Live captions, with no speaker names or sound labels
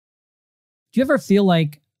Do you ever feel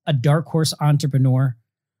like a dark horse entrepreneur?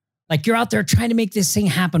 Like you're out there trying to make this thing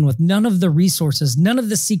happen with none of the resources, none of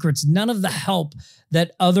the secrets, none of the help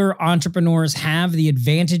that other entrepreneurs have, the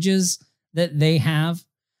advantages that they have.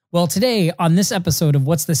 Well, today on this episode of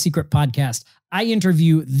What's the Secret podcast, I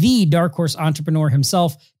interview the Dark Horse Entrepreneur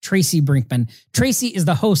himself, Tracy Brinkman. Tracy is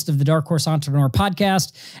the host of the Dark Horse Entrepreneur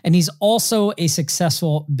podcast, and he's also a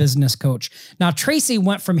successful business coach. Now, Tracy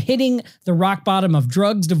went from hitting the rock bottom of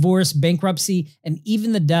drugs, divorce, bankruptcy, and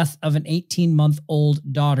even the death of an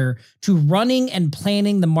 18-month-old daughter to running and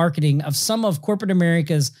planning the marketing of some of corporate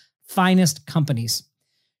America's finest companies.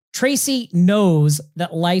 Tracy knows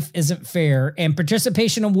that life isn't fair and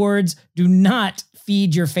participation awards do not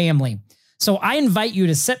feed your family. So I invite you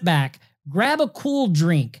to sit back, grab a cool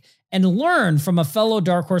drink, and learn from a fellow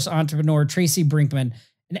Dark Horse entrepreneur, Tracy Brinkman,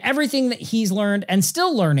 and everything that he's learned and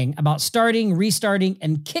still learning about starting, restarting,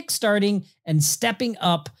 and kickstarting and stepping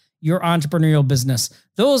up your entrepreneurial business.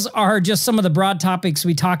 Those are just some of the broad topics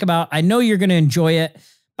we talk about. I know you're going to enjoy it.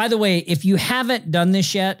 By the way, if you haven't done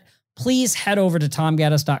this yet, please head over to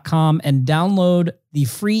tomgaddis.com and download the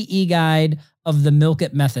free e-guide of the Milk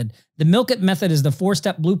It Method. The Milk It Method is the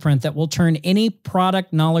 4-step blueprint that will turn any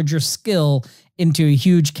product, knowledge, or skill into a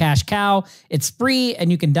huge cash cow. It's free,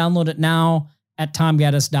 and you can download it now at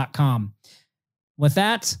tomgaddis.com. With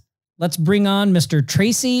that, let's bring on Mr.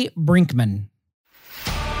 Tracy Brinkman.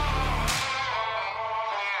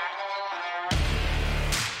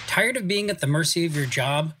 Tired of being at the mercy of your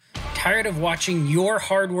job? Tired of watching your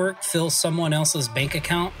hard work fill someone else's bank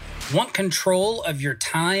account? Want control of your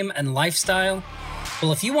time and lifestyle?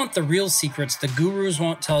 Well, if you want the real secrets the gurus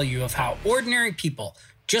won't tell you of how ordinary people,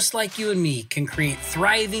 just like you and me, can create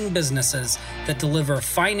thriving businesses that deliver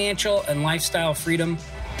financial and lifestyle freedom,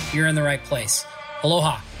 you're in the right place.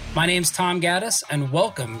 Aloha, my name's Tom Gaddis, and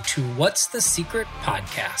welcome to What's the Secret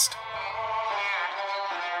podcast.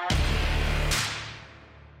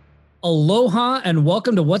 Aloha and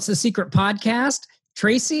welcome to What's the Secret podcast.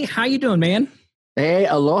 Tracy, how you doing, man? Hey,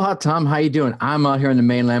 aloha, Tom. How you doing? I'm out here in the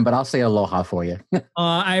mainland, but I'll say aloha for you.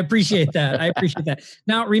 I appreciate that.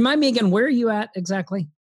 Now, remind me again, where are you at exactly?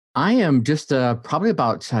 I am just probably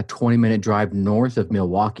about a 20-minute drive north of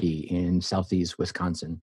Milwaukee in southeast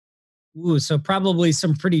Wisconsin. Ooh, so probably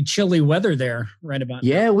some pretty chilly weather there right about now.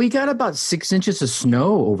 Yeah, we got about 6 inches of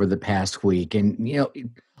snow over the past week. And,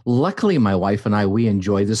 luckily, my wife and I, we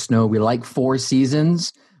enjoy the snow. We like 4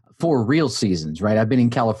 seasons, 4 real seasons, right? I've been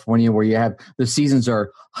in California where you have the seasons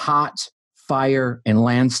are hot, fire, and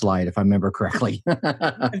landslide, if I remember correctly.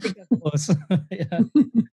 I think that's close.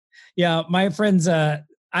 Yeah, my friends, I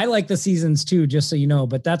like the seasons too, just so you know,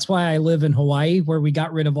 but that's why I live in Hawaii where we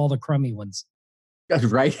got rid of all the crummy ones.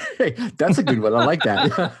 Right? That's a good one. I like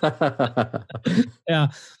that. Yeah.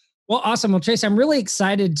 Well, awesome. Well, Tracy, I'm really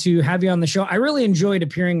excited to have you on the show. I really enjoyed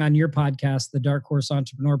appearing on your podcast, the Dark Horse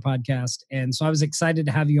Entrepreneur podcast. And so I was excited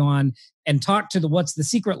to have you on and talk to the What's the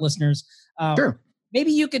Secret listeners. Sure.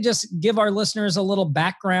 Maybe you could just give our listeners a little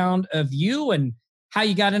background of you and how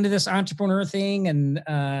you got into this entrepreneur thing and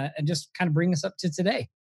just kind of bring us up to today.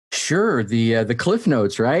 Sure. The Cliff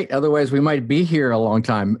Notes, right? Otherwise, we might be here a long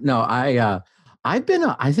time. No, I've been,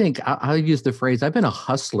 I'll use the phrase, I've been a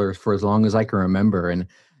hustler for as long as I can remember. And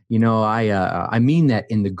I mean that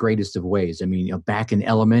in the greatest of ways. I mean, back in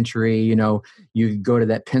elementary, you go to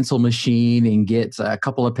that pencil machine and get a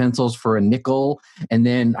couple of pencils for a nickel. And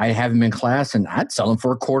then I have them in class and I'd sell them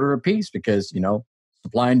for $0.25 a piece because,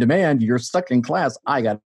 supply and demand, you're stuck in class. I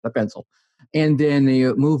got a pencil. And then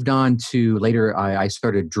they moved on to later, I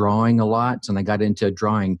started drawing a lot and I got into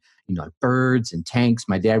drawing, like birds and tanks.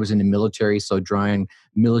 My dad was in the military, so drawing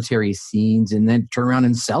military scenes and then turn around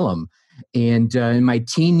and sell them. And in my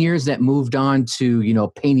teen years, that moved on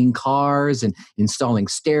to, painting cars and installing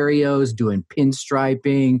stereos, doing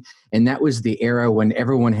pinstriping. And that was the era when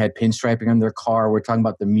everyone had pinstriping on their car. We're talking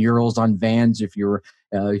about the murals on vans, if you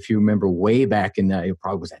remember way back in it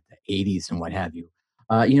probably was at the 80s and what have you.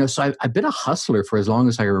 So I've been a hustler for as long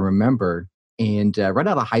as I remember. And right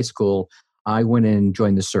out of high school, I went and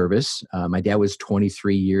joined the service. My dad was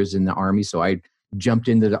 23 years in the Army, so I jumped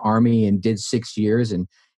into the Army and did 6 years and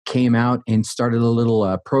came out and started a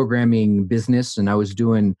little programming business. And I was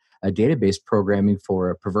doing a database programming for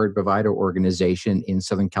a preferred provider organization in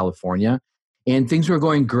Southern California. And things were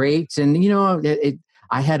going great. And,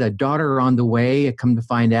 I had a daughter on the way, come to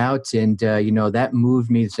find out. And, that moved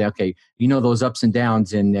me to say, okay, those ups and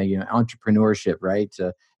downs in entrepreneurship, right?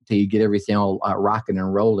 Until you get everything all rocking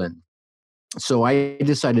and rolling. So I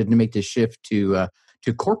decided to make the shift to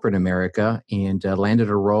corporate America and landed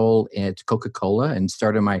a role at Coca-Cola and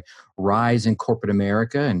started my rise in corporate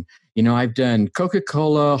America. And, I've done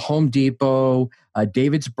Coca-Cola, Home Depot,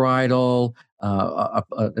 David's Bridal,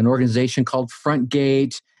 an organization called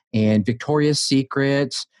Frontgate, and Victoria's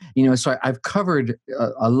Secret. So I've covered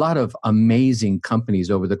a lot of amazing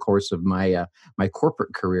companies over the course of my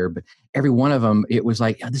corporate career. But every one of them, it was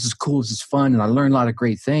like, "Yeah, this is cool, this is fun, and I learned a lot of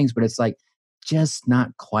great things." But it's like just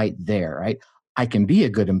not quite there, right? I can be a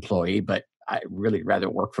good employee, but I really rather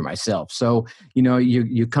work for myself. So,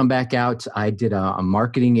 you come back out. I did a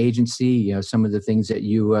marketing agency. Some of the things that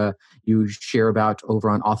you share about over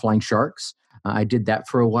on Offline Sharks. I did that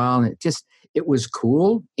for a while, and it was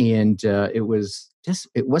cool, and it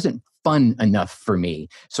wasn't fun enough for me.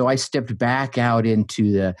 So I stepped back out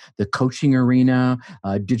into the coaching arena,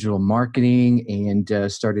 digital marketing,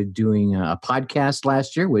 and started doing a podcast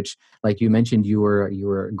last year, which, like you mentioned, you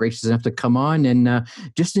were gracious enough to come on, and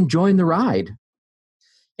just enjoying the ride.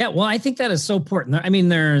 Yeah, well, I think that is so important. I mean,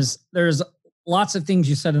 there's lots of things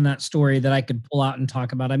you said in that story that I could pull out and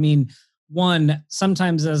talk about. I mean, one,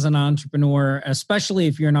 sometimes as an entrepreneur, especially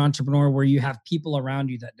if you're an entrepreneur where you have people around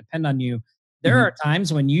you that depend on you, there Mhm. are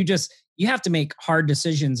times when you have to make hard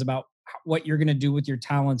decisions about what you're going to do with your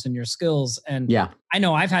talents and your skills. And Yeah. I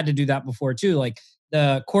know I've had to do that before too. Like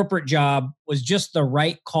the corporate job was just the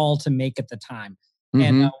right call to make at the time.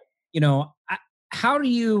 And Hmm. you know, I, how do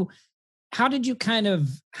you how did you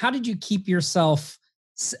keep yourself,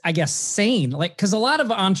 I guess, sane? Like, because a lot of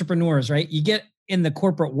entrepreneurs, right, you get in the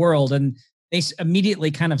corporate world and they immediately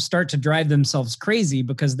kind of start to drive themselves crazy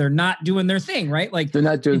because they're not doing their thing, right? Like, They're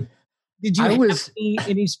not did, doing. did you I have was.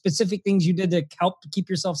 any specific things you did to help keep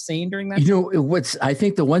yourself sane during that? I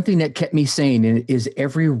think the one thing that kept me sane is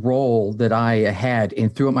every role that I had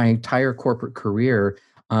and throughout my entire corporate career,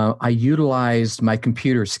 I utilized my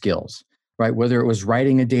computer skills, right? Whether it was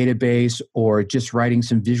writing a database or just writing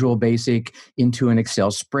some Visual Basic into an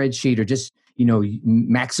Excel spreadsheet or just,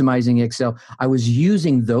 maximizing Excel. I was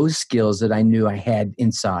using those skills that I knew I had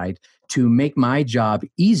inside to make my job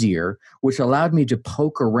easier, which allowed me to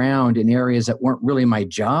poke around in areas that weren't really my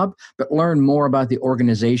job, but learn more about the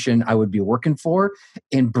organization I would be working for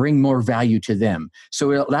and bring more value to them.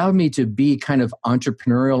 So it allowed me to be kind of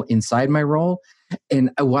entrepreneurial inside my role.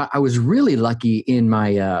 And what I was really lucky in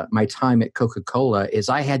my time at Coca-Cola is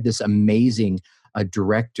I had this amazing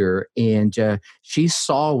director, and she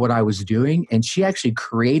saw what I was doing, and she actually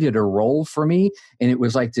created a role for me, and it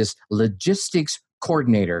was like this logistics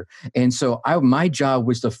coordinator. And so my job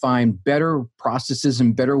was to find better processes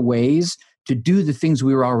and better ways to do the things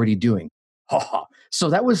we were already doing.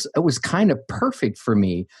 So it was kind of perfect for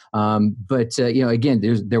me. But again,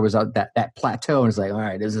 there was that plateau, and it's like, all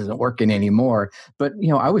right, this isn't working anymore. But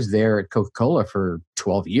I was there at Coca-Cola for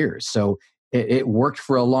 12 years, so it worked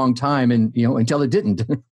for a long time, and until it didn't.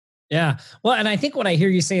 Yeah. Well, and I think what I hear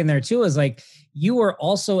you saying there too is like you were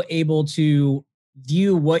also able to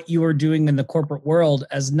view what you were doing in the corporate world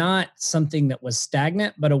as not something that was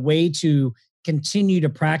stagnant, but a way to continue to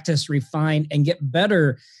practice, refine, and get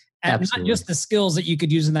better at not Absolutely. just the skills that you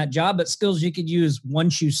could use in that job, but skills you could use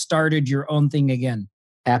once you started your own thing again.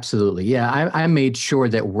 Absolutely. Yeah. I made sure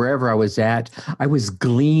that wherever I was at, I was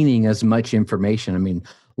gleaning as much information. I mean,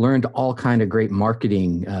 learned all kind of great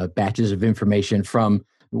marketing batches of information from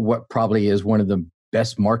what probably is one of the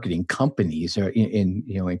best marketing companies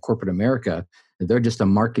in corporate America. They're just a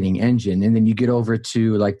marketing engine. And then you get over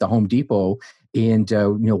to like the Home Depot and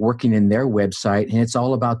working in their website, and it's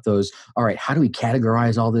all about those. All right, how do we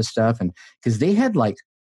categorize all this stuff? And because they had like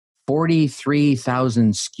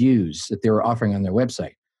 43,000 SKUs that they were offering on their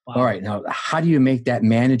website. All Wow. right, now how do you make that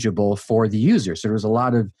manageable for the user? So there was a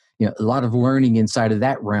lot of learning inside of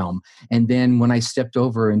that realm. And then when I stepped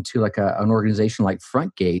over into like an organization like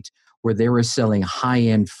Frontgate, where they were selling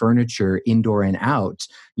high-end furniture indoor and out,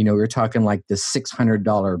 we were talking like the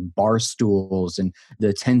 $600 bar stools and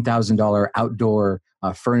the $10,000 outdoor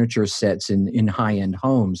furniture sets in high-end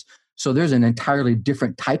homes. So there's an entirely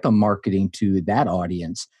different type of marketing to that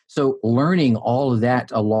audience. So learning all of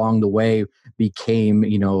that along the way became,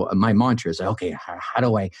 my mantra. Is like, okay, how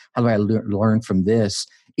do I learn from this?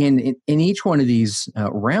 In each one of these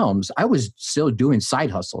realms, I was still doing side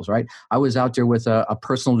hustles, right? I was out there with a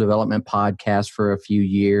personal development podcast for a few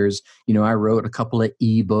years. I wrote a couple of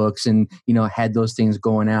ebooks and, had those things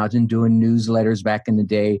going out and doing newsletters back in the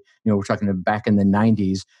day. We're talking back in the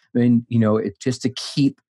 90s. And, just to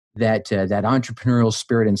keep that entrepreneurial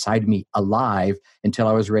spirit inside me alive until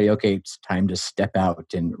I was ready. Okay, it's time to step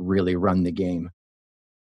out and really run the game.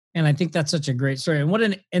 And I think that's such a great story. And what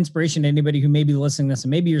an inspiration to anybody who may be listening to this.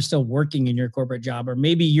 And maybe you're still working in your corporate job, or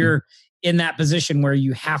maybe you're in that position where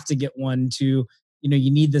you have to get one to,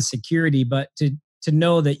 you need the security, but to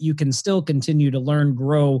know that you can still continue to learn,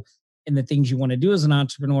 grow, in the things you want to do as an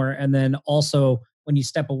entrepreneur. And then also when you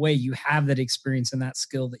step away, you have that experience and that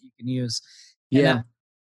skill that you can use. And Yeah.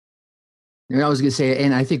 And I was going to say,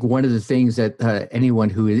 and I think one of the things that anyone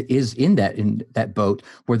who is in that boat,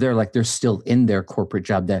 where they're still in their corporate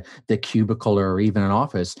job, the cubicle or even an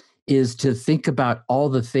office, is to think about all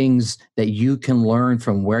the things that you can learn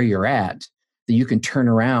from where you're at, that you can turn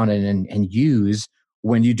around and use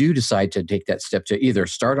when you do decide to take that step to either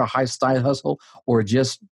start a high side hustle or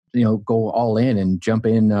just go all in and jump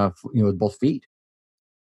in with both feet.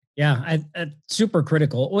 Yeah, super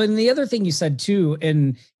critical. Well, and the other thing you said too,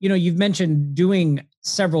 and you've mentioned doing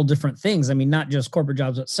several different things. I mean, not just corporate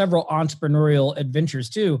jobs, but several entrepreneurial adventures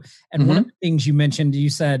too. And one of the things you mentioned, you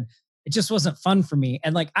said, it just wasn't fun for me.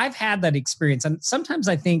 And like, I've had that experience. And sometimes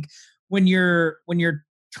I think when you're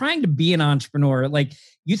trying to be an entrepreneur, like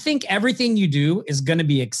you think everything you do is going to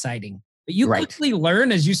be exciting. But you quickly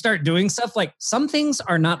learn as you start doing stuff, like some things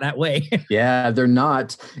are not that way. Yeah, they're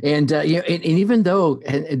not. And, and even though,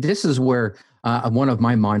 and this is where one of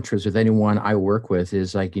my mantras with anyone I work with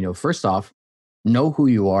is like, first off, know who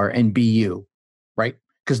you are and be you, right?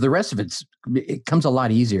 Because the rest of it comes a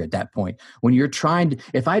lot easier at that point. When you're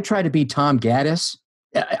if I try to be Tom Gaddis,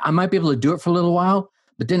 I might be able to do it for a little while,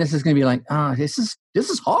 but then it's just going to be like, this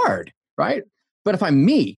is hard, right? But if I'm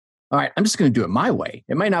me, all right, I'm just going to do it my way.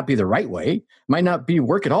 It might not be the right way. It might not be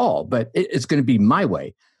work at all, but it's going to be my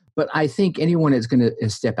way. But I think anyone that's going to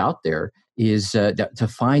step out there is to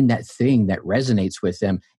find that thing that resonates with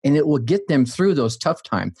them, and it will get them through those tough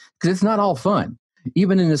times, because it's not all fun.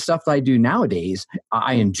 Even in the stuff that I do nowadays,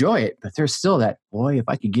 I enjoy it, but there's still that, boy, if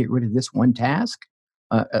I could get rid of this one task,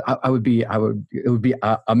 it would be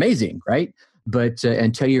amazing, right? But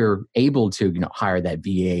until you're able to hire that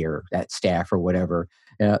VA or that staff or whatever,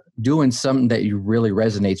 doing something that really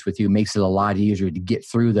resonates with you makes it a lot easier to get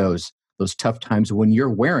through those tough times when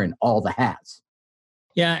you're wearing all the hats.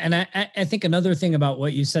 Yeah. And I think another thing about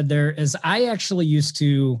what you said there is I used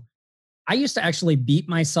to actually beat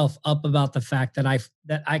myself up about the fact that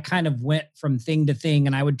I kind of went from thing to thing,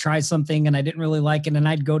 and I would try something and I didn't really like it, and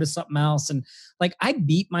I'd go to something else. And like, I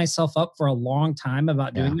beat myself up for a long time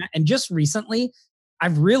about doing that. And just recently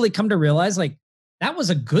I've really come to realize, like, that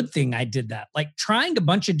was a good thing I did that. Like, trying a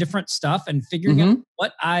bunch of different stuff and figuring out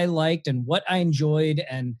what I liked and what I enjoyed.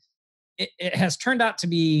 And it has turned out to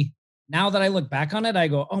be, now that I look back on it, I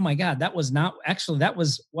go, oh my God, that was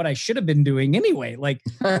what I should have been doing anyway. Like,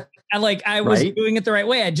 I was doing it the right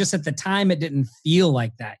way. I just, at the time, it didn't feel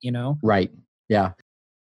like that, Right. Yeah.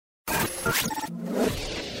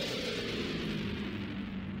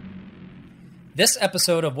 This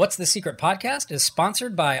episode of What's the Secret podcast is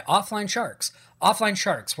sponsored by Offline Sharks. Offline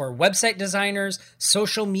Sharks, where website designers,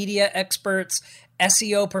 social media experts,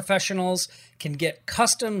 SEO professionals can get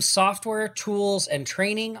custom software, tools, and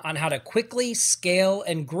training on how to quickly scale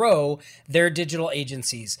and grow their digital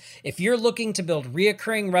agencies. If you're looking to build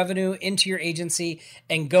reoccurring revenue into your agency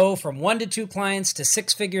and go from 1 to 2 clients to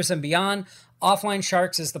 6 figures and beyond, Offline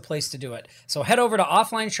Sharks is the place to do it. So head over to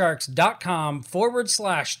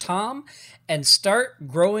offlinesharks.com/Tom and start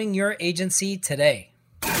growing your agency today.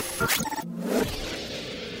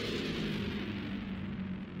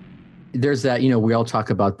 There's that, we all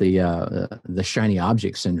talk about the shiny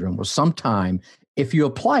object syndrome. Well, sometime if you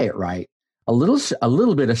apply it right, a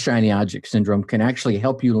little bit of shiny object syndrome can actually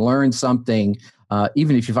help you learn something,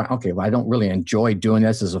 even if you find, okay, well, I don't really enjoy doing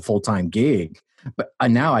this as a full-time gig, but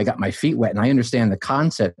now I got my feet wet and I understand the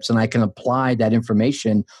concepts, and I can apply that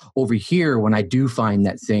information over here when I do find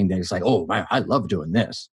that thing that is like, oh, I love doing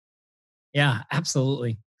this. Yeah,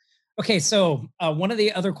 absolutely. Okay, so one of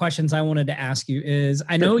the other questions I wanted to ask you is,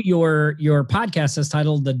 I know your podcast is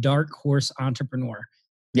titled The Dark Horse Entrepreneur.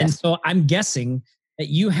 Yes. And so I'm guessing that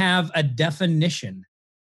you have a definition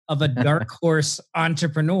of a dark horse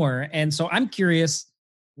entrepreneur. And so I'm curious,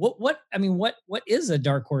 what is a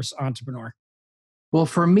dark horse entrepreneur? Well,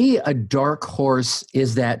 for me, a dark horse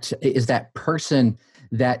is that person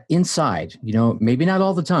that inside, maybe not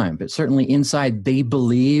all the time, but certainly inside, they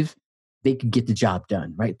believe they could get the job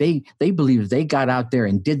done, right? They believe if they got out there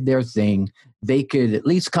and did their thing, they could at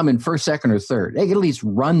least come in first, second, or third. They could at least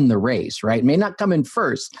run the race, right? May not come in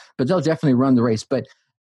first, but they'll definitely run the race. But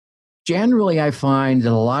generally, I find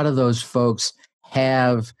that a lot of those folks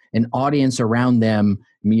have an audience around them.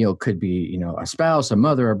 Could be, a spouse, a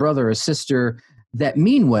mother, a brother, a sister, that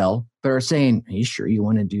mean well, but are saying, are you sure you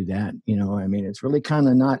want to do that? It's really kind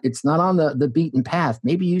of it's not on the beaten path.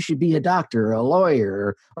 Maybe you should be a doctor or a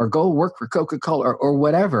lawyer or go work for Coca-Cola or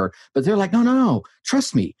whatever. But they're like, no,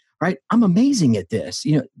 trust me, right? I'm amazing at this.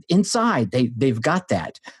 Inside they've got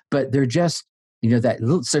that, but they're just,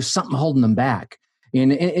 there's something holding them back.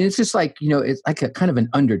 And it's just like, it's like a kind of an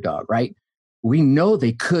underdog, right? We know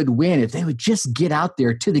they could win if they would just get out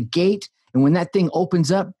there to the gate. And when that thing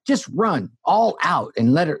opens up, just run all out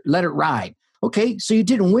and let it ride. Okay, so you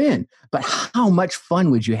didn't win, but how much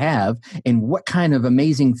fun would you have? And what kind of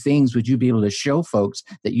amazing things would you be able to show folks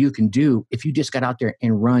that you can do if you just got out there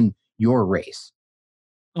and run your race?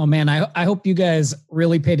 Oh man, I hope you guys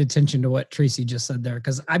really paid attention to what Tracy just said there.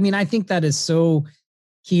 Cause I mean, I think that is so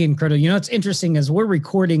key and critical. It's interesting as we're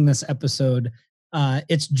recording this episode,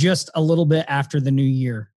 it's just a little bit after the new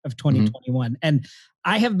year of 2021. And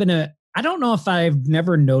I don't know if I've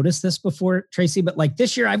never noticed this before, Tracy, but like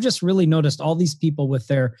this year, I've just really noticed all these people with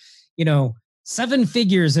their, 7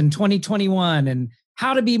 figures in 2021 and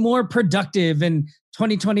how to be more productive in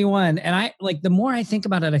 2021. And I like, the more I think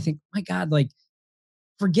about it, I think, my God, like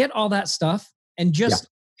forget all that stuff and just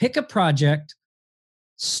pick a project,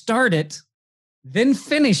 start it, then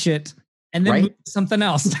finish it, and then move to something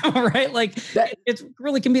else. Right? Like it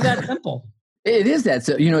really can be that simple. It is that.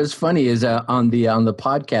 So, it's funny is on the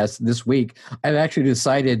podcast this week, I've actually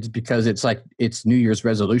decided, because it's New Year's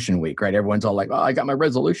resolution week, right? Everyone's all like, oh, I got my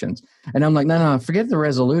resolutions. And I'm like, no, forget the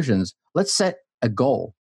resolutions. Let's set a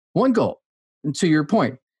goal, one goal. And to your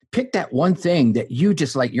point, pick that one thing that you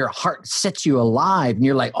just like, your heart sets you alive and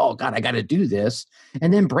you're like, oh God, I got to do this.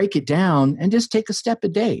 And then break it down and just take a step a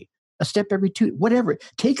day. A step every 2, whatever.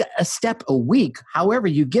 Take a step a week, however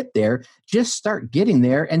you get there, just start getting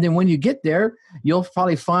there. And then when you get there, you'll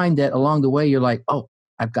probably find that along the way, you're like, oh,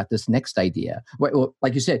 I've got this next idea. Well,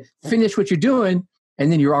 like you said, finish what you're doing.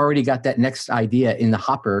 And then you're already got that next idea in the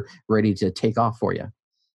hopper ready to take off for you.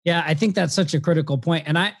 Yeah, I think that's such a critical point.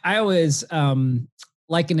 And I always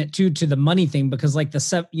liken it to the money thing, because like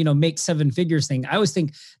the make 7 figures thing, I always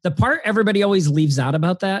think the part everybody always leaves out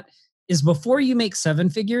about that is before you make 7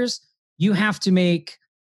 figures, you have to make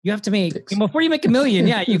before you make $1 million.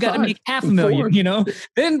 Yeah. You got to make $500,000,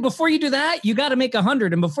 then before you do that, you got to make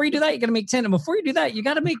 100. And before you do that, you got to make 10. And before you do that, you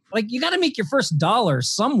got to make your first dollar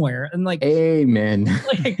somewhere. And like, amen.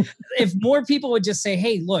 Like if more people would just say,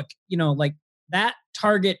 hey, look, like that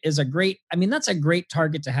target is that's a great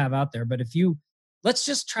target to have out there. But let's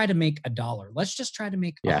just try to make $1. Let's just try to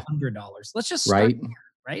make $100. Let's just start here,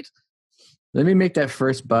 right? Let me make that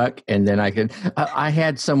first buck, and then I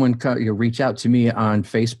had someone reach out to me on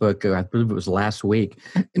Facebook, I believe it was last week,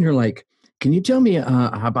 and they're like, can you tell me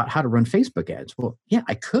about how to run Facebook ads? Well, yeah,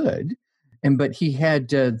 I could. But he had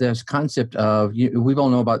this concept of, we all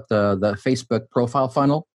know about the Facebook profile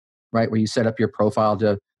funnel, right? Where you set up your profile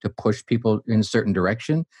to push people in a certain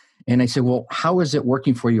direction. And I said, well, how is it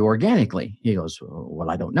working for you organically? He goes, well,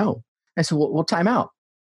 I don't know. I said, well, time out.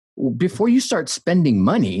 Before you start spending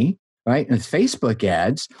money, right, and Facebook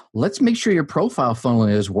ads, let's make sure your profile funnel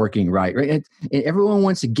is working right? And everyone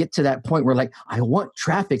wants to get to that point where like, I want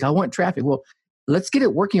traffic. Well, let's get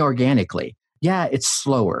it working organically. Yeah, it's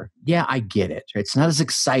slower. Yeah, I get it. It's not as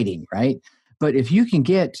exciting, right? But if you can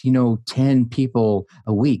get, 10 people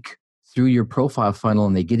a week through your profile funnel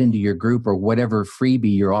and they get into your group or whatever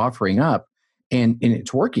freebie you're offering up and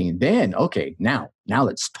it's working, then, okay, now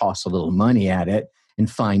let's toss a little money at it and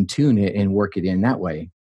fine tune it and work it in that way.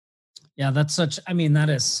 Yeah, that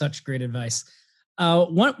is such great advice.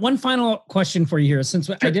 One final question for you here, since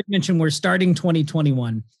I did mention we're starting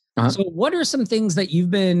 2021. So what are some things that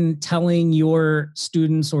you've been telling your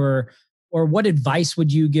students, or what advice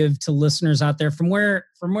would you give to listeners out there from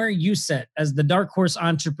where you sit as the Dark Horse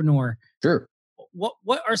entrepreneur? Sure.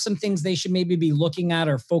 What are some things they should maybe be looking at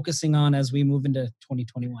or focusing on as we move into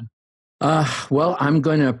 2021? Well, I'm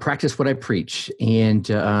going to practice what I preach, and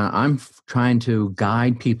I'm trying to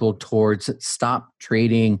guide people towards stop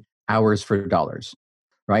trading hours for dollars,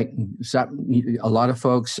 right? Stop. A lot of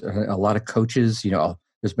folks, a lot of coaches,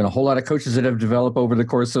 there's been a whole lot of coaches that have developed over the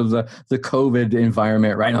course of the COVID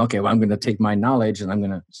environment, right? Okay, well, I'm going to take my knowledge and I'm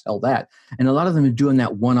going to sell that. And a lot of them are doing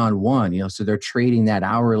that one-on-one, so they're trading that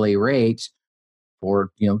hourly rate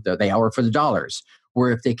for, the hour for the dollars.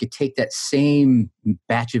 Where if they could take that same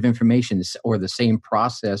batch of information or the same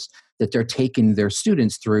process that they're taking their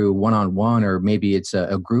students through one-on-one, or maybe it's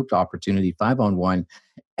a grouped opportunity, 5-on-1,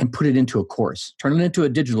 and put it into a course, turn it into a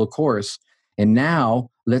digital course. And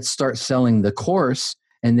now let's start selling the course.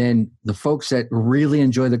 And then the folks that really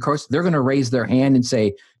enjoy the course, they're going to raise their hand and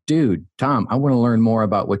say, dude, Tom, I want to learn more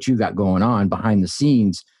about what you got going on behind the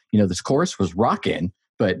scenes. This course was rocking,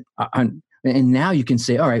 but and now you can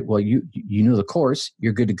say, all right, well, you know the course,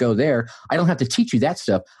 you're good to go there. I don't have to teach you that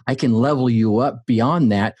stuff. I can level you up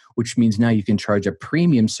beyond that, which means now you can charge a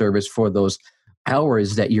premium service for those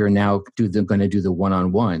hours that you're now going to do the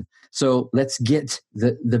one-on-one. So let's get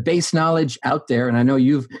the base knowledge out there. And I know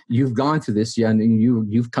you've gone through this, and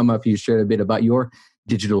you've come up, you shared a bit about your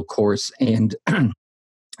digital course, and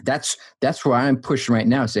that's where I'm pushing right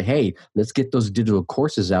now. Say, hey, let's get those digital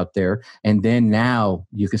courses out there, and then now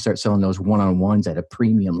you can start selling those one-on-ones at a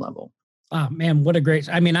premium level. Oh man, what a great,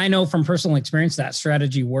 I mean, I know from personal experience that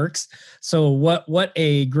strategy works. So what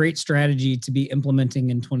a great strategy to be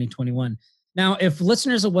implementing in 2021. Now, if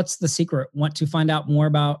listeners of What's the Secret want to find out more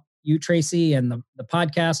about you, Tracy, and the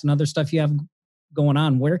podcast and other stuff you have going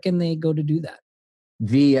on, where can they go to do that?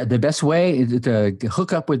 The best way to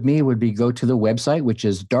hook up with me would be go to the website, which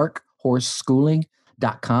is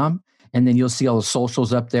darkhorseschooling.com. And then you'll see all the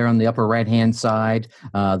socials up there on the upper right-hand side,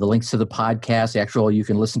 the links to the podcast. You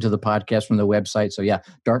can listen to the podcast from the website. So yeah,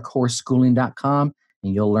 darkhorseschooling.com,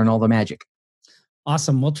 and you'll learn all the magic.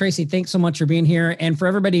 Awesome. Well, Tracy, thanks so much for being here. And for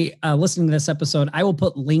everybody listening to this episode, I will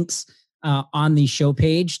put links on the show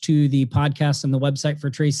page to the podcast and the website for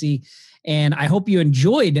Tracy. And I hope you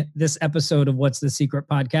enjoyed this episode of What's the Secret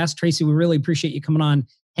podcast. Tracy, we really appreciate you coming on,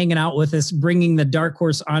 hanging out with us, bringing the Dark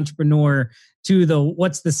Horse Entrepreneur to the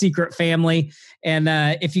What's the Secret family. And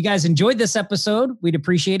if you guys enjoyed this episode, we'd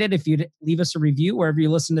appreciate it if you'd leave us a review wherever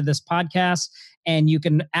you listen to this podcast. And you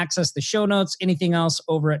can access the show notes, anything else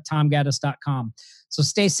over at tomgaddis.com. So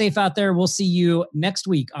stay safe out there. We'll see you next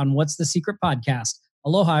week on What's the Secret podcast.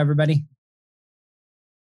 Aloha, everybody.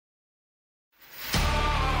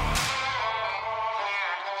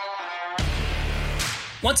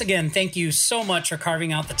 Once again, thank you so much for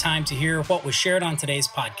carving out the time to hear what was shared on today's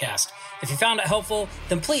podcast. If you found it helpful,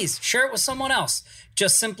 then please share it with someone else.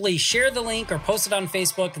 Just simply share the link or post it on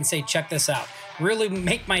Facebook and say, check this out. Really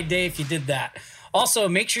make my day if you did that. Also,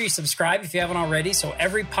 make sure you subscribe if you haven't already, so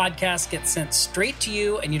every podcast gets sent straight to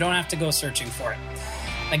you and you don't have to go searching for it.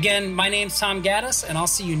 Again, my name's Tom Gaddis, and I'll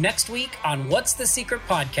see you next week on What's the Secret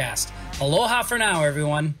podcast. Aloha for now,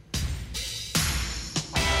 everyone.